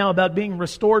talking now about being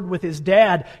restored with his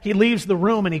dad. He leaves the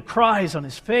room and he cries on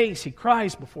his face. He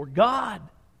cries before God.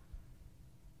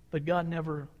 But God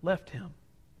never left him.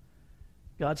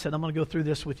 God said, I'm going to go through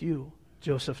this with you,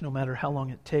 Joseph, no matter how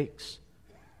long it takes.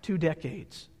 2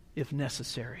 decades, if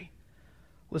necessary.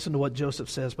 Listen to what Joseph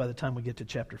says by the time we get to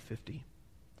chapter 50.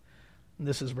 And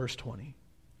this is verse 20.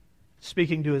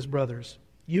 Speaking to his brothers,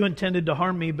 you intended to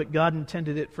harm me, but God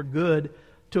intended it for good,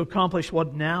 to accomplish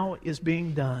what now is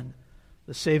being done,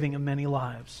 the saving of many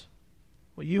lives.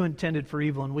 What you intended for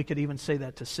evil, and we could even say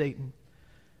that to Satan.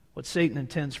 What Satan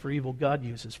intends for evil, God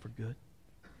uses for good.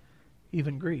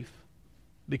 Even grief.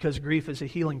 Because grief is a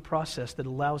healing process that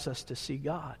allows us to see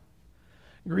God.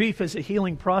 Grief is a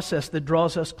healing process that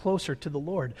draws us closer to the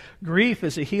Lord. Grief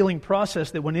is a healing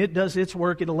process that when it does its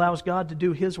work, it allows God to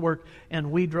do His work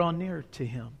and we draw near to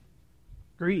Him.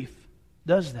 Grief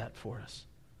does that for us.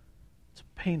 It's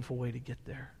a painful way to get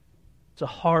there. It's a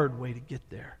hard way to get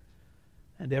there.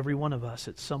 And every one of us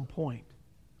at some point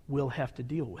will have to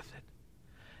deal with it.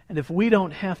 And if we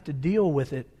don't have to deal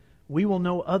with it, we will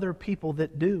know other people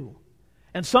that do.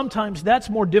 And sometimes that's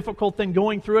more difficult than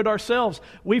going through it ourselves.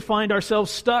 We find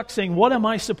ourselves stuck saying, what am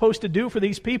I supposed to do for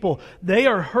these people? They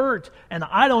are hurt and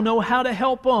I don't know how to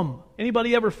help them.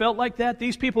 Anybody ever felt like that?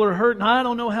 These people are hurt and I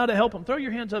don't know how to help them. Throw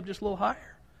your hands up just a little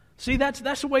higher. See, that's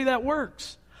the way that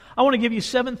works. I want to give you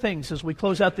 7 things as we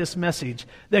close out this message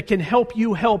that can help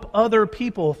you help other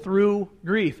people through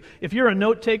grief. If you're a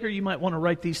note taker, you might want to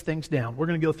write these things down. We're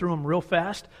going to go through them real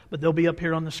fast, but they'll be up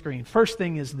here on the screen. First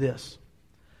thing is this.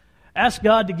 Ask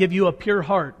God to give you a pure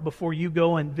heart before you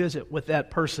go and visit with that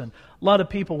person. A lot of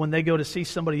people, when they go to see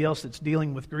somebody else that's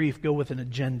dealing with grief, go with an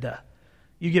agenda.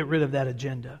 You get rid of that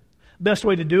agenda. Best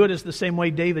way to do it is the same way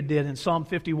David did in Psalm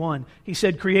 51. He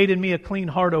said, "Create in me a clean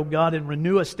heart, O God, and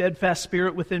renew a steadfast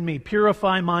spirit within me.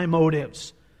 Purify my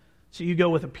motives." So you go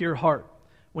with a pure heart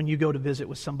when you go to visit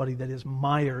with somebody that is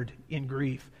mired in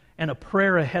grief. And a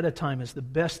prayer ahead of time is the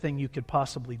best thing you could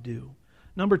possibly do.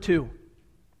 Number 2,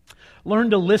 learn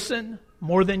to listen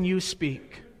more than you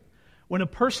speak. When a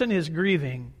person is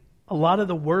grieving, a lot of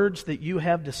the words that you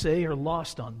have to say are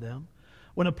lost on them.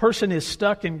 When a person is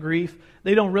stuck in grief,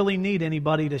 they don't really need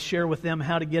anybody to share with them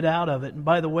how to get out of it. And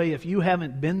by the way, if you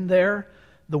haven't been there,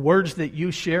 the words that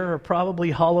you share are probably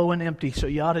hollow and empty, so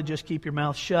you ought to just keep your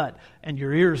mouth shut and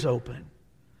your ears open.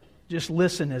 Just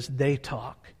listen as they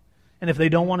talk. And if they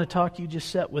don't want to talk, you just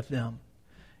sit with them.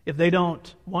 If they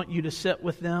don't want you to sit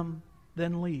with them,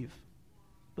 then leave.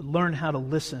 But learn how to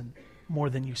listen more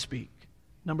than you speak.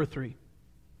 Number 3.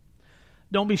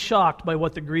 Don't be shocked by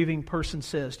what the grieving person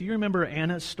says. Do you remember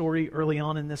Anna's story early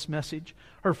on in this message?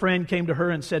 Her friend came to her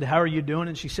and said, "How are you doing?"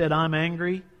 And she said, "I'm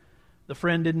angry." The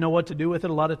friend didn't know what to do with it.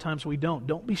 A lot of times we don't.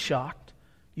 Don't be shocked.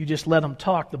 You just let them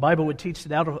talk. The Bible would teach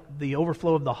that out of the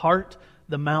overflow of the heart,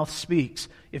 the mouth speaks.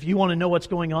 If you want to know what's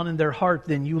going on in their heart,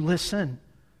 then you listen.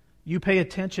 You pay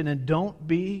attention and don't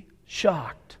be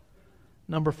shocked.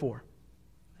 Number 4.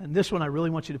 And this one I really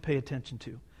want you to pay attention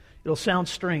to. It'll sound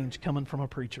strange coming from a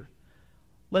preacher.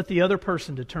 Let the other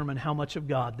person determine how much of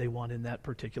God they want in that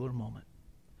particular moment.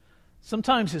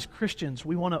 Sometimes as Christians,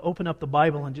 we want to open up the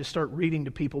Bible and just start reading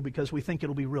to people because we think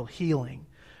it'll be real healing.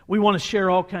 We want to share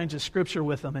all kinds of Scripture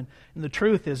with them. And the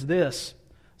truth is this.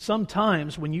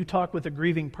 Sometimes when you talk with a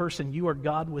grieving person, you are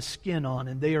God with skin on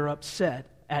and they are upset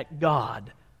at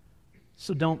God.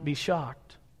 So don't be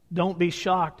shocked. Don't be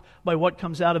shocked by what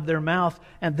comes out of their mouth.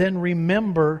 And then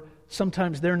remember,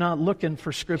 sometimes they're not looking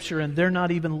for Scripture and they're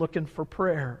not even looking for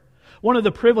prayer. One of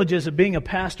the privileges of being a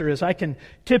pastor is I can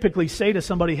typically say to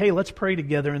somebody, "Hey, let's pray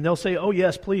together." And they'll say, "Oh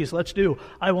yes, please, let's do."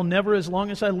 I will never, as long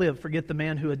as I live, forget the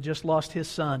man who had just lost his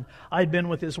son. I'd been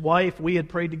with his wife. We had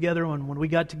prayed together. And when we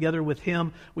got together with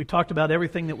him, we talked about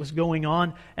everything that was going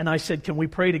on. And I said, "Can we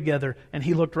pray together?" And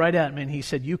he looked right at me and he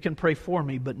said, "You can pray for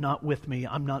me, but not with me.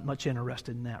 I'm not much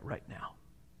interested in that right now."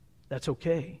 That's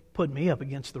okay. Put me up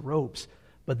against the ropes.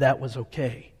 But that was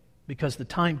okay because the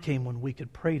time came when we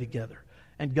could pray together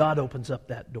and God opens up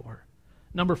that door.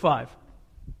 Number 5,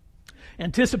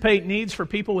 anticipate needs for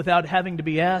people without having to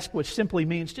be asked, which simply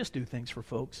means just do things for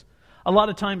folks. A lot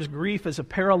of times grief is a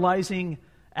paralyzing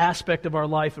aspect of our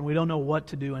life and we don't know what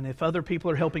to do. And if other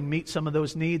people are helping meet some of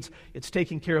those needs, it's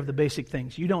taking care of the basic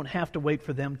things. You don't have to wait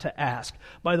for them to ask.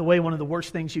 By the way, one of the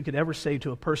worst things you could ever say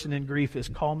to a person in grief is,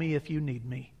 "Call me if you need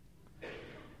me."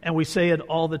 And we say it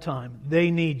all the time. They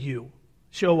need you.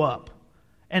 Show up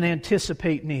and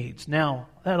anticipate needs. Now,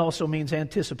 that also means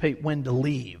anticipate when to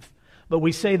leave. But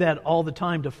we say that all the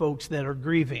time to folks that are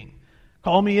grieving.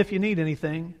 Call me if you need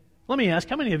anything. Let me ask,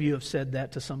 how many of you have said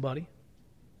that to somebody?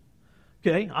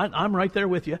 Okay, I'm right there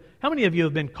with you. How many of you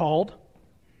have been called?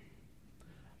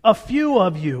 A few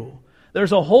of you.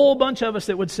 There's a whole bunch of us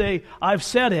that would say, "I've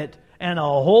said it," and a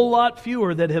whole lot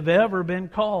fewer that have ever been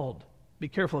called. Be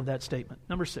careful of that statement.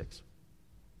 Number 6.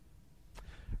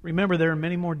 Remember, there are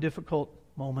many more difficult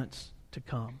moments to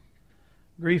come.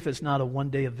 Grief is not a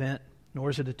one-day event,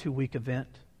 nor is it a 2-week event.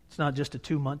 It's not just a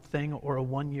 2-month thing or a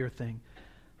 1-year thing.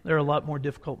 There are a lot more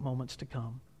difficult moments to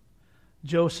come.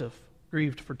 Joseph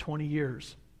grieved for 20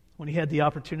 years. When he had the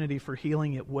opportunity for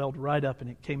healing, it welled right up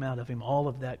and it came out of him. All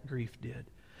of that grief did.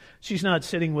 She's not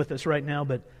sitting with us right now,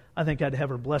 but I think I'd have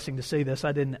her blessing to say this.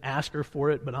 I didn't ask her for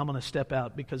it, but I'm going to step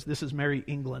out because this is Mary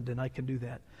England and I can do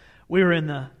that. We were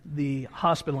in the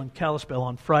hospital in Kalispell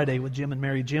on Friday with Jim and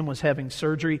Mary. Jim was having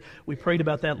surgery. We prayed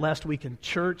about that last week in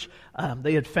church.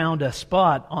 They had found a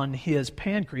spot on his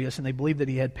pancreas, and they believed that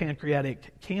he had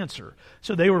pancreatic cancer.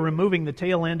 So they were removing the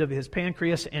tail end of his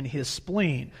pancreas and his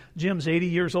spleen. Jim's 80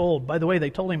 years old. By the way, they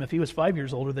told him if he was 5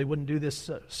 years older, they wouldn't do this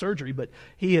surgery, but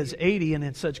he is 80 and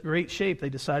in such great shape, they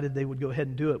decided they would go ahead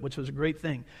and do it, which was a great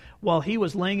thing. While he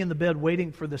was laying in the bed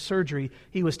waiting for the surgery,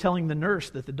 he was telling the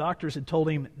nurse that the doctors had told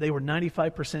him they were were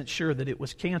 95% sure that it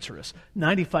was cancerous.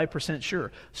 95%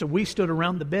 sure. So we stood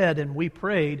around the bed and we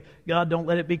prayed, God, don't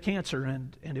let it be cancer.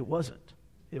 And it wasn't.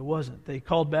 It wasn't. They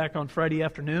called back on Friday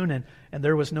afternoon and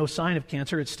there was no sign of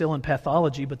cancer. It's still in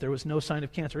pathology, but there was no sign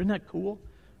of cancer. Isn't that cool?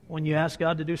 When you ask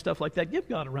God to do stuff like that, give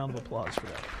God a round of applause for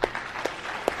that.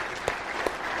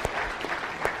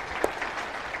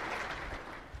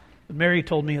 But Mary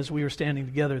told me as we were standing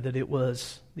together that it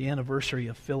was the anniversary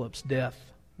of Philip's death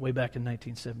way back in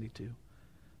 1972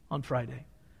 on Friday.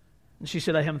 And she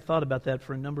said, I haven't thought about that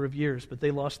for a number of years, but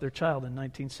they lost their child in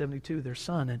 1972, their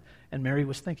son, and Mary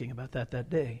was thinking about that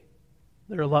day.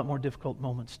 There are a lot more difficult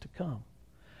moments to come.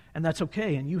 And that's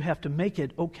okay, and you have to make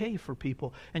it okay for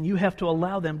people, and you have to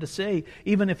allow them to say,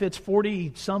 even if it's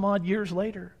 40-some-odd years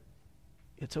later,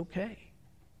 it's okay.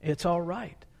 It's all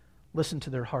right. Listen to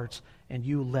their hearts, and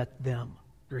you let them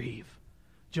grieve.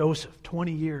 Joseph,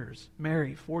 20 years.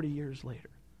 Mary, 40 years later.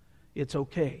 It's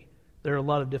okay. There are a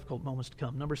lot of difficult moments to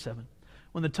come. Number 7,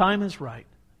 when the time is right,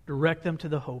 direct them to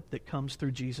the hope that comes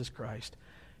through Jesus Christ.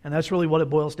 And that's really what it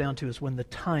boils down to, is when the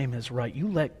time is right. You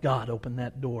let God open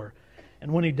that door.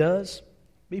 And when He does,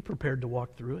 be prepared to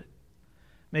walk through it.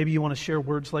 Maybe you want to share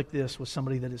words like this with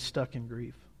somebody that is stuck in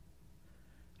grief.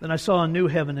 Then I saw a new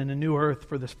heaven and a new earth,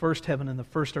 for the first heaven and the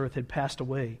first earth had passed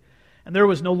away, and there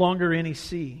was no longer any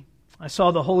sea. I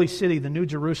saw the holy city, the new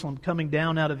Jerusalem, coming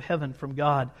down out of heaven from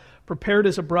God, prepared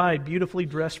as a bride, beautifully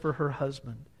dressed for her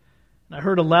husband. And I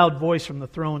heard a loud voice from the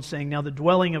throne saying, Now the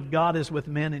dwelling of God is with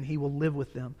men, and He will live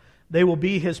with them. They will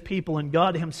be His people, and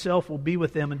God Himself will be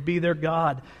with them and be their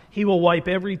God. He will wipe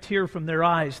every tear from their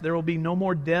eyes. There will be no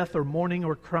more death or mourning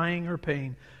or crying or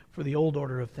pain, for the old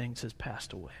order of things has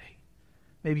passed away.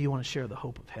 Maybe you want to share the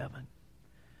hope of heaven.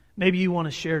 Maybe you want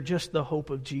to share just the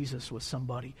hope of Jesus with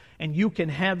somebody, and you can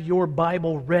have your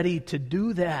Bible ready to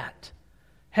do that.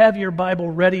 Have your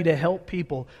Bible ready to help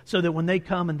people so that when they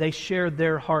come and they share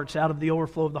their hearts, out of the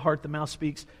overflow of the heart the mouth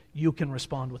speaks, you can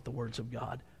respond with the words of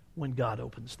God when God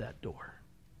opens that door.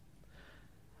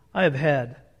 I have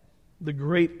had the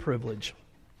great privilege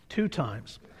 2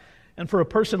 times, and for a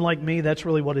person like me, that's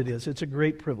really what it is. It's a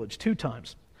great privilege, 2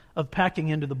 times, of packing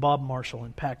into the Bob Marshall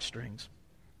in packed strings.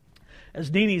 As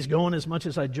Deanie's going, as much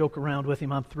as I joke around with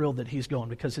him, I'm thrilled that he's going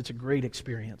because it's a great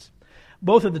experience.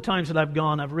 Both of the times that I've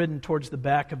gone, I've ridden towards the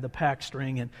back of the pack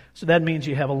string, and so that means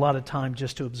you have a lot of time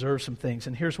just to observe some things.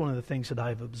 And here's one of the things that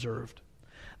I've observed.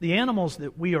 The animals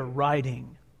that we are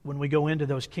riding when we go into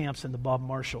those camps in the Bob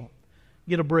Marshall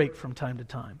get a break from time to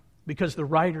time, because the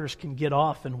riders can get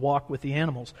off and walk with the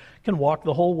animals. Can walk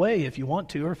the whole way if you want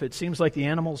to, or if it seems like the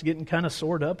animal's getting kind of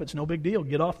sored up, it's no big deal.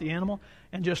 Get off the animal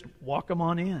and just walk them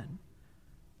on in.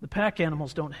 The pack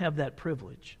animals don't have that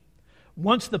privilege.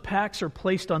 Once the packs are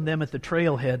placed on them at the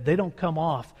trailhead, they don't come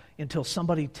off until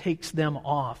somebody takes them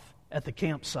off at the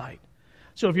campsite.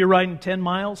 So if you're riding 10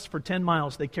 miles, for 10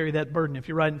 miles they carry that burden. If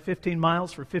you're riding 15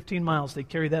 miles, for 15 miles they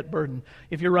carry that burden.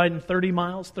 If you're riding 30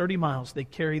 miles, they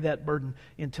carry that burden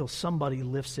until somebody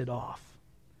lifts it off.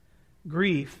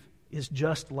 Grief is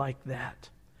just like that.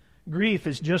 Grief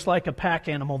is just like a pack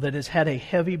animal that has had a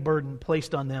heavy burden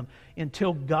placed on them.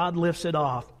 Until God lifts it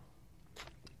off,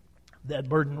 that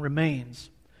burden remains.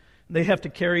 They have to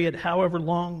carry it however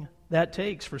long that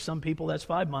takes. For some people, that's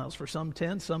 5 miles. For some,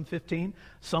 10, some 15,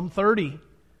 some 30.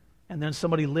 And then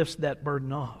somebody lifts that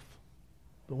burden off.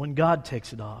 But when God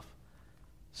takes it off,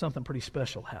 something pretty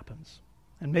special happens.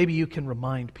 And maybe you can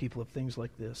remind people of things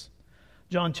like this.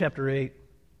 John chapter 8,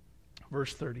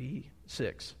 verse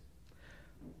 36.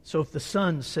 So if the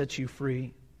Son sets you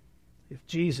free, if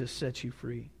Jesus sets you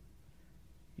free,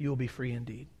 you will be free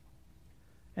indeed.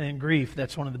 And in grief,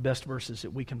 that's one of the best verses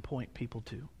that we can point people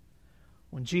to.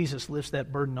 When Jesus lifts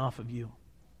that burden off of you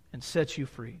and sets you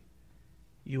free,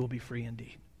 you will be free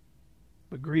indeed.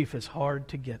 But grief is hard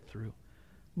to get through.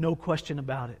 No question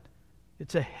about it.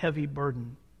 It's a heavy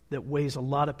burden that weighs a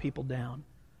lot of people down.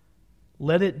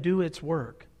 Let it do its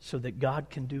work so that God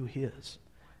can do His.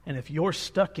 And if you're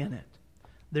stuck in it,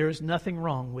 there is nothing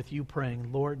wrong with you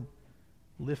praying, Lord,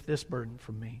 lift this burden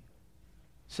from me.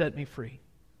 Set me free,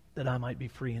 that I might be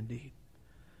free indeed.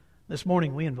 This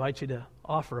morning, we invite you to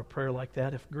offer a prayer like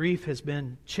that. If grief has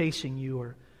been chasing you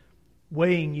or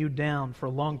weighing you down for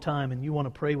a long time and you want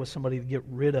to pray with somebody to get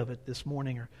rid of it this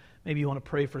morning, or maybe you want to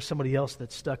pray for somebody else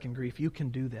that's stuck in grief, you can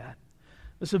do that.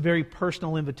 This is a very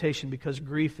personal invitation because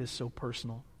grief is so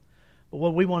personal. But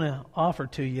what we want to offer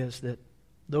to you is that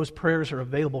those prayers are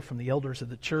available from the elders of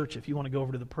the church. If you want to go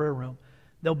over to the prayer room,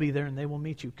 they'll be there and they will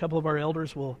meet you. A couple of our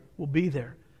elders will be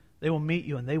there. They will meet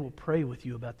you and they will pray with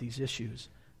you about these issues.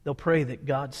 They'll pray that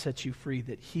God sets you free,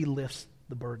 that He lifts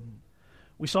the burden.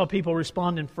 We saw people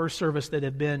respond in first service that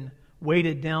have been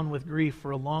weighted down with grief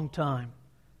for a long time.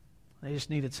 They just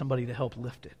needed somebody to help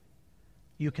lift it.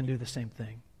 You can do the same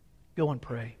thing. Go and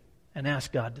pray and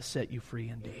ask God to set you free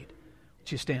indeed.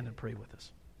 Would you stand and pray with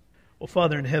us? Well,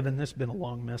 Father in heaven, this has been a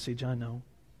long message, I know.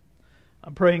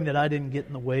 I'm praying that I didn't get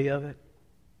in the way of it,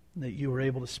 and that you were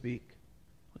able to speak.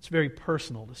 It's very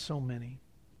personal to so many.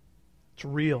 It's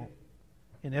real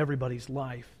in everybody's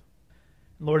life.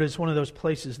 And Lord, it's one of those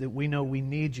places that we know we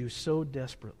need you so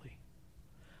desperately.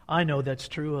 I know that's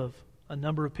true of a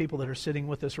number of people that are sitting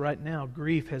with us right now.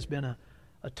 Grief has been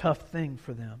a tough thing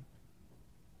for them.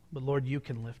 But Lord, you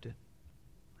can lift it.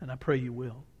 And I pray you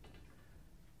will.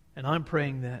 And I'm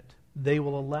praying that they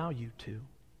will allow you to.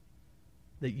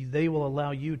 They will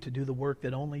allow you to do the work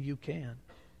that only you can.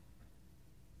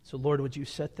 So Lord, would you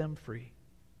set them free,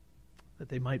 that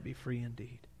they might be free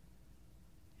indeed.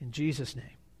 In Jesus'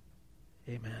 name,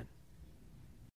 amen.